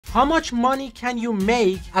How much money can you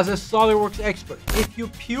make as a SolidWorks expert? If you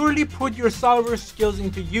purely put your SolidWorks skills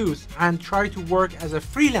into use and try to work as a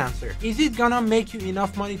freelancer, is it gonna make you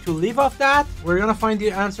enough money to live off that? We're gonna find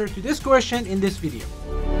the answer to this question in this video.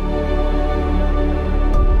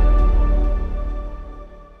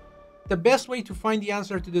 The best way to find the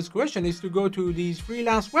answer to this question is to go to these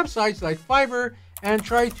freelance websites like Fiverr and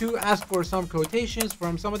try to ask for some quotations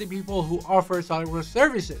from some of the people who offer SolidWorks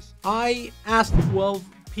services. I asked 12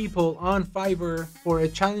 people on Fiverr for a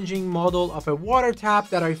challenging model of a water tap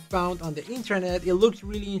that I found on the internet. It looked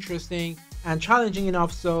really interesting and challenging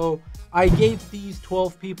enough, so I gave these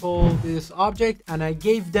 12 people this object and I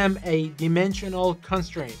gave them a dimensional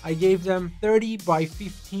constraint. I gave them 30 by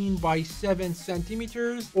 15 by 7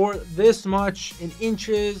 centimeters, or this much in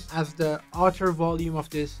inches as the outer volume of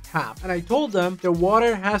this tap. And I told them the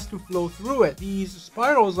water has to flow through it. These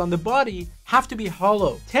spirals on the body have to be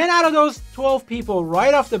hollow. 10 out of those 12 people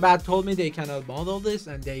right off the bat told me they cannot model this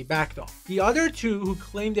and they backed off. The other 2 who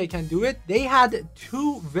claimed they can do it, they had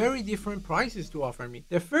 2 very different prices to offer me.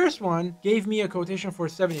 The first one gave me a quotation for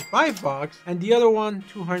 $75 and the other one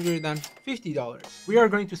 $250. We are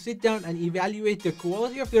going to sit down and evaluate the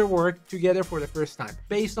quality of their work together for the first time.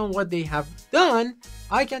 Based on what they have done,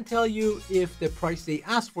 I can tell you if the price they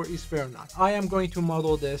asked for is fair or not. I am going to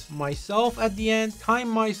model this myself at the end, time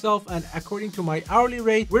myself, and according to my hourly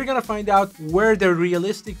rate, we're gonna find out where the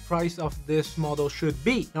realistic price of this model should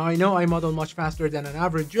be. Now, I know I model much faster than an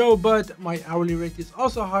average Joe, but my hourly rate is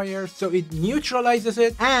also higher, so it neutralizes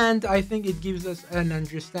it, and I think it gives us an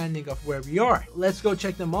understanding of where we are. Let's go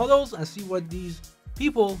check the models and see what these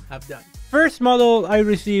people have done. First model I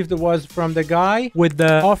received was from the guy with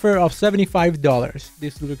the offer of $75.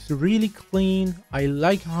 This looks really clean. I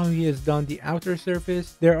like how he has done the outer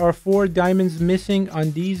surface. There are 4 diamonds missing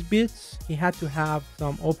on these bits. He had to have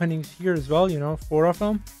some openings here as well, you know, 4 of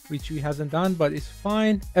them, which he hasn't done, but it's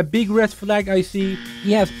fine. A big red flag I see,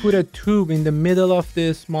 he has put a tube in the middle of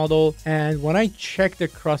this model, and when I check the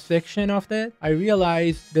cross section of that, I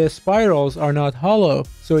realized the spirals are not hollow,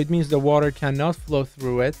 so it means the water cannot flow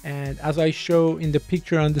through it. And as I show in the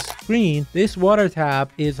picture on the screen, this water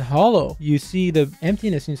tap is hollow. You see the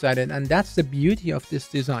emptiness inside it, and that's the beauty of this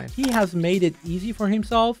design. He has made it easy for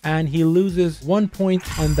himself, and he loses 1 point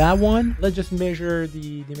on that one. Let's just measure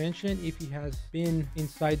the dimension if he has been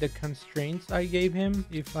inside the constraints I gave him.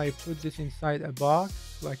 If I put this inside a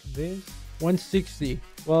box like this, 160.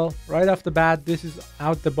 Well, right off the bat, this is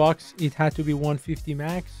out the box. It had to be 150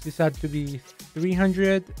 max. This had to be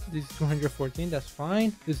 300. This is 214. That's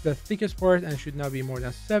fine. This is the thickest part and should not be more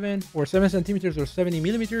than 7 centimeters or 70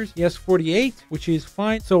 millimeters. He has 48, which is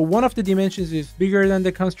fine. So one of the dimensions is bigger than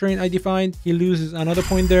the constraint I defined. He loses another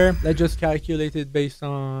point there. Let's just calculate it based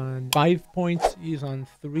on 5 points. He's on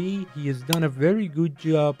 3. He has done a very good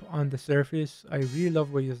job on the surface. I really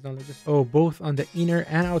love what he has done. Like just, both on the inner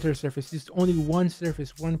and outer surface. It's only one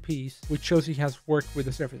surface, one piece, which shows he has worked with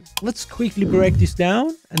the surface. Let's quickly break this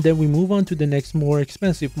down and then we move on to the next more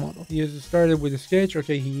expensive model. He has started with a sketch.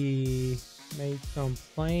 Okay, he made some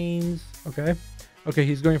planes. Okay,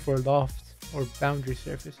 he's going for loft or boundary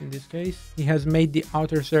surface in this case. He has made the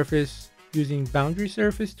outer surface using boundary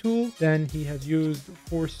surface tool. Then he has used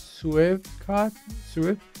for sweep.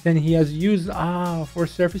 Then he has used for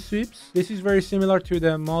surface sweeps. This is very similar to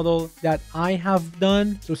the model that I have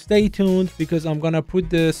done, so stay tuned because I'm gonna put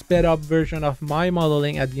the sped up version of my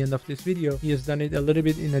modeling at the end of this video. He has done it a little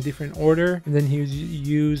bit in a different order, and then he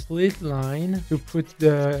used split line to put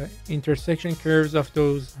the intersection curves of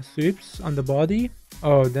those sweeps on the body.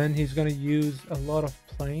 Then he's gonna use a lot of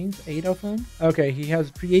planes, 8 of them. Okay, he has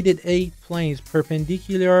created 8 planes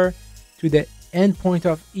perpendicular to the end point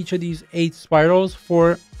of each of these 8 spirals,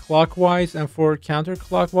 4 clockwise and 4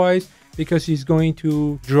 counterclockwise, because he's going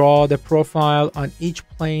to draw the profile on each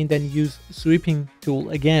plane, then use sweeping tool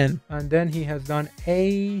again. And then he has done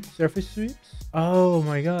 8 surface sweeps. Oh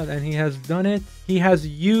my god, and he has done it. He has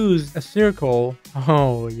used a circle.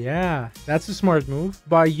 Oh yeah, that's a smart move.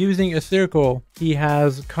 By using a circle, he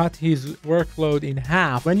has cut his workload in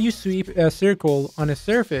half. When you sweep a circle on a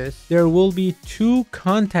surface, there will be 2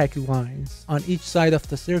 contact lines on each side of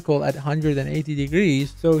the circle at 180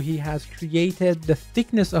 degrees. So he has created the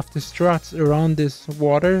thickness of the struts around this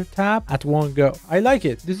water tap at one go. I like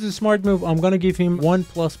it. This is a smart move. I'm gonna give him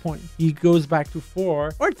 1+ point. He goes back to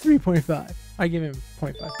 4 or 3.5. I give him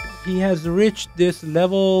 0.5. He has reached this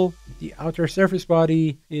level The outer surface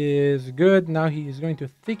body is good. Now he is going to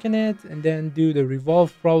thicken it and then do the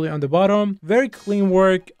revolve probably on the bottom. Very clean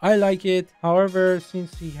work. I like it. However,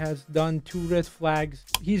 since he has done 2 red flags,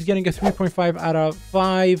 he's getting a 3.5 out of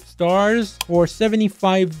 5 stars for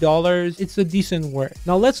 $75. It's a decent work.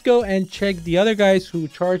 Now let's go and check the other guys who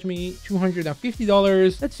charged me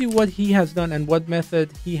 $250. Let's see what he has done and what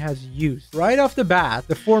method he has used. Right off the bat,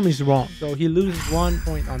 the form is wrong. So he loses 1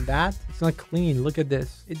 point on that. It's not clean. Look at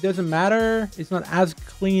this. It doesn't matter. It's not as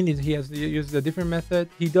clean as he has used a different method.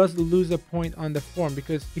 He does lose a point on the form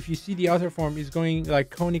because if you see the outer form is going like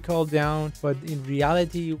conical down, but in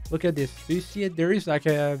reality, look at this. Do you see it? There is like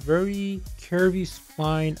a very curvy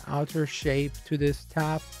spline outer shape to this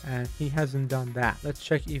tap, and he hasn't done that. Let's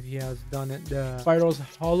check if he has done it. The spiral's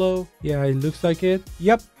hollow. Yeah, it looks like it.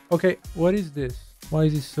 Yep. Okay, what is this? Why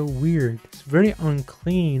is it so weird? It's very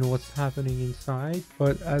unclean what's happening inside,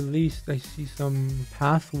 but at least I see some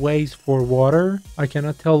pathways for water. I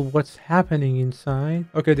cannot tell what's happening inside.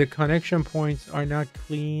 Okay, the connection points are not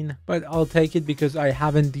clean, but I'll take it because I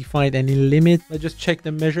haven't defined any limit. Let's just check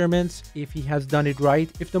the measurements if he has done it right.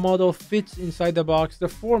 If the model fits inside the box, the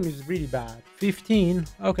form is really bad. 15,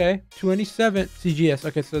 okay. 27 CGS,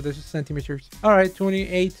 okay, so this is centimeters. All right,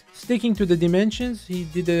 28. Sticking to the dimensions, he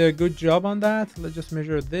did a good job on that. Let's just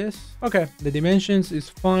measure this. Okay, the dimensions is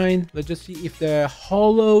fine. Let's just see if the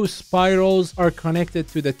hollow spirals are connected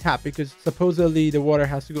to the tap, because supposedly the water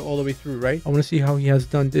has to go all the way through, right? I want to see how he has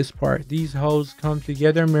done this part. These holes come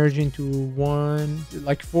together, merge into one,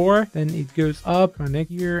 like 4. Then it goes up,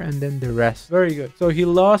 connect here, and then the rest. Very good. So he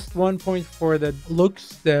lost 1 point for the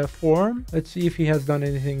looks, the form. Let's see if he has done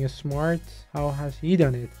anything smart. How has he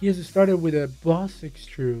done it? He has started with a boss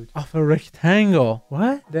extrude of a rectangle.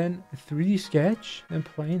 What? Then a 3D sketch, then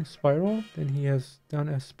plain spiral. Then he has done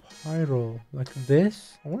a spiral like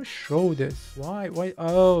this. I want to show this. Why?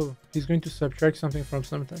 Oh, he's going to subtract something from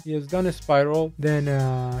something. He has done a spiral. Then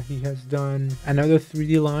he has done another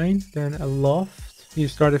 3D line. Then a loft. He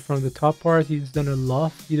started from the top part. He's done a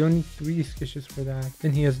loft. You don't need 3D sketches for that.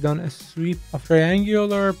 Then he has done a sweep, a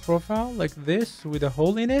triangular profile like this with a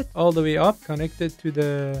hole in it all the way up, connected to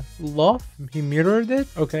the loft. He mirrored it.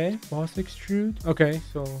 Okay. Boss extrude. Okay,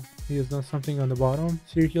 so he has done something on the bottom.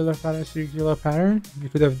 Circular pattern, circular pattern. You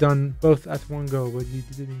could have done both at one go, but he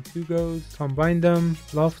did it in 2 goes. Combine them.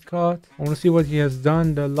 Loft cut. I want to see what he has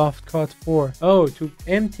done the loft cut for. Oh, to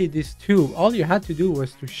empty this tube. All you had to do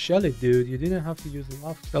was to shell it, dude. You didn't have to use a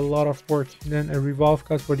loft. A lot of work. Then a revolve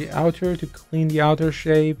cut for the outer to clean the outer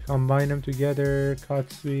shape. Combine them together. Cut,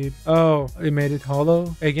 sweep. Oh, it made it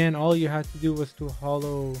hollow. Again, all you had to do was to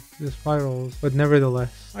hollow the spirals, but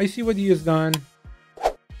nevertheless, I see what he has done.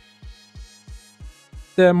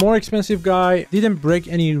 The more expensive guy didn't break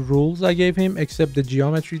any rules I gave him, except the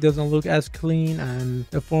geometry doesn't look as clean and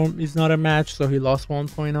the form is not a match, so he lost 1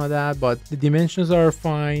 point on that. But the dimensions are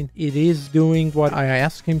fine. It is doing what I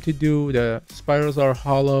asked him to do. The spirals are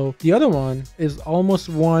hollow. The other one is almost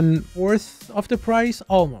 1/4 of the price,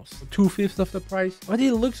 almost 2/5 of the price, but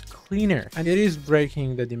it looks cleaner and it is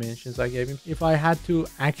breaking the dimensions I gave him. If I had to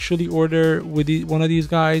actually order with one of these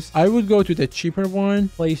guys, I would go to the cheaper one,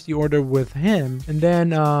 place the order with him, and then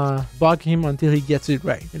bug him until he gets it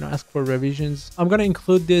right, ask for revisions. I'm gonna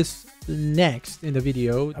include this next in the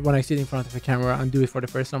video when I sit in front of the camera and do it for the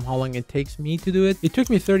first time, how long it takes me to do it. It took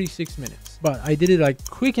me 36 minutes, but I did it like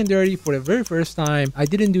quick and dirty for the very first time. I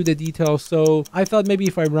didn't do the details, so I thought maybe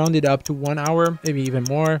if I round it up to 1 hour, maybe even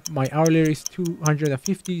more. My hourly is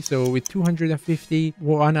 250, so with 250,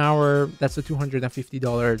 1 hour, that's a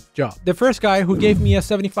 $250 job. The first guy who gave me a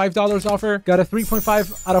 $75 offer got a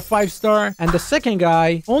 3.5 out of 5 star, and the second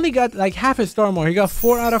guy only got like half a star more. He got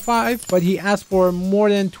 4 out of 5, but he asked for more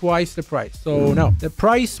than twice the price. So no, the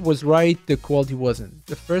price was right, the quality wasn't.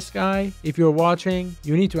 The first guy, if you're watching,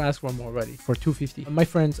 you need to ask for more already for $250. My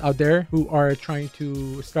friends out there who are trying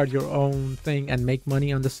to start your own thing and make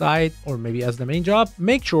money on the side, or maybe as the main job,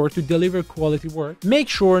 make sure to deliver quality work. Make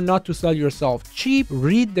sure not to sell yourself cheap.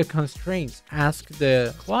 Read the constraints. Ask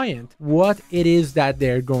the client what it is that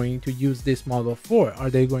they're going to use this model for. Are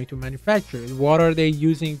they going to manufacture it? What are they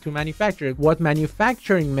using to manufacture it? What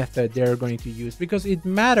manufacturing method they're going to use? Because it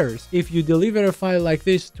matters. If you deliver a file like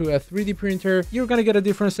this to a 3D printer, you're going to get a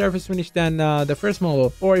different surface finish than the first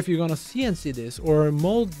model. Or if you're going to CNC this or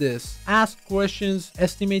mold this, ask questions,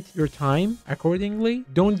 estimate your time accordingly.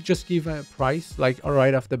 Don't just give a price like, all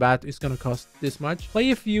right, off the bat, it's going to cost this much.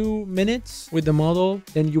 Play a few minutes with the model,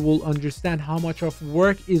 then you will understand how much of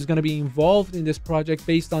work is going to be involved in this project.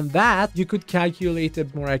 Based on that, you could calculate a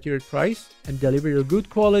more accurate price and deliver your good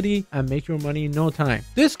quality and make your money in no time.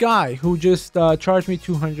 This guy who just charged me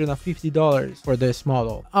 $250 $250 for this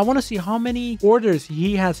model. I want to see how many orders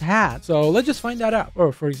he has had. So let's just find that out.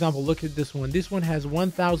 Or for example, look at this one. This one has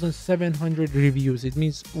 1,700 reviews. It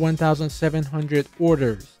means 1,700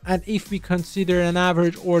 orders. And if we consider an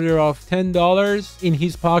average order of $10 in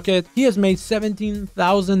his pocket, he has made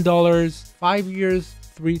 $17,000, 5 years,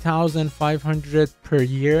 3,500 per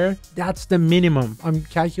year. That's the minimum. I'm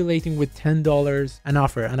calculating with $10 an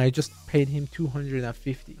offer, and I just paid him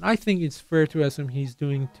 $250. I think it's fair to assume he's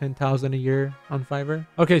doing $10,000 a year on Fiverr.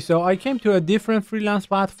 Okay, so I came to a different freelance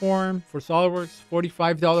platform for Solidworks.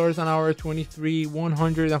 $45 an hour, 23,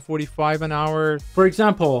 145 an hour. For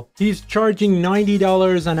example, he's charging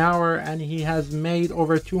 $90 an hour, and he has made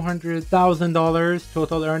over $200,000,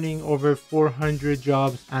 total earning over 400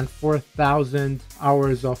 jobs and 4,000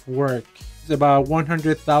 hours of work. It's about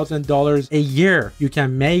 $100,000 a year you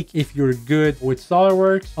can make if you're good with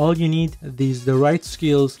Solidworks. All you need is the right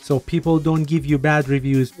skills so people don't give you bad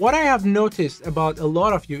reviews. What I have noticed about a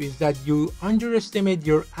lot of you is that you underestimate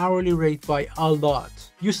your hourly rate by a lot.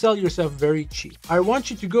 You sell yourself very cheap. I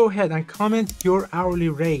want you to go ahead and comment your hourly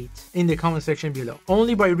rate in the comment section below.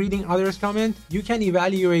 Only by reading others' comment, you can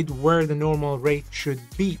evaluate where the normal rate should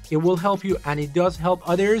be. It will help you, and it does help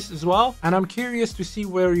others as well. And I'm curious to see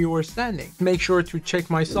where you are standing. Make sure to check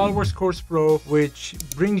my Solidworks Course Pro, which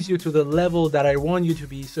brings you to the level that I want you to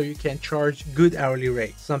be so you can charge good hourly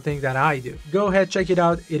rate, something that I do. Go ahead, check it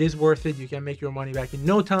out. It is worth it. You can make your money back in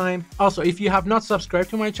no time. Also, if you have not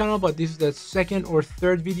subscribed to my channel, but this is the second or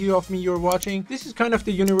third video of me you're watching, this is kind of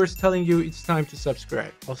the universe telling you it's time to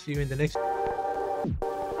subscribe. I'll see you in the next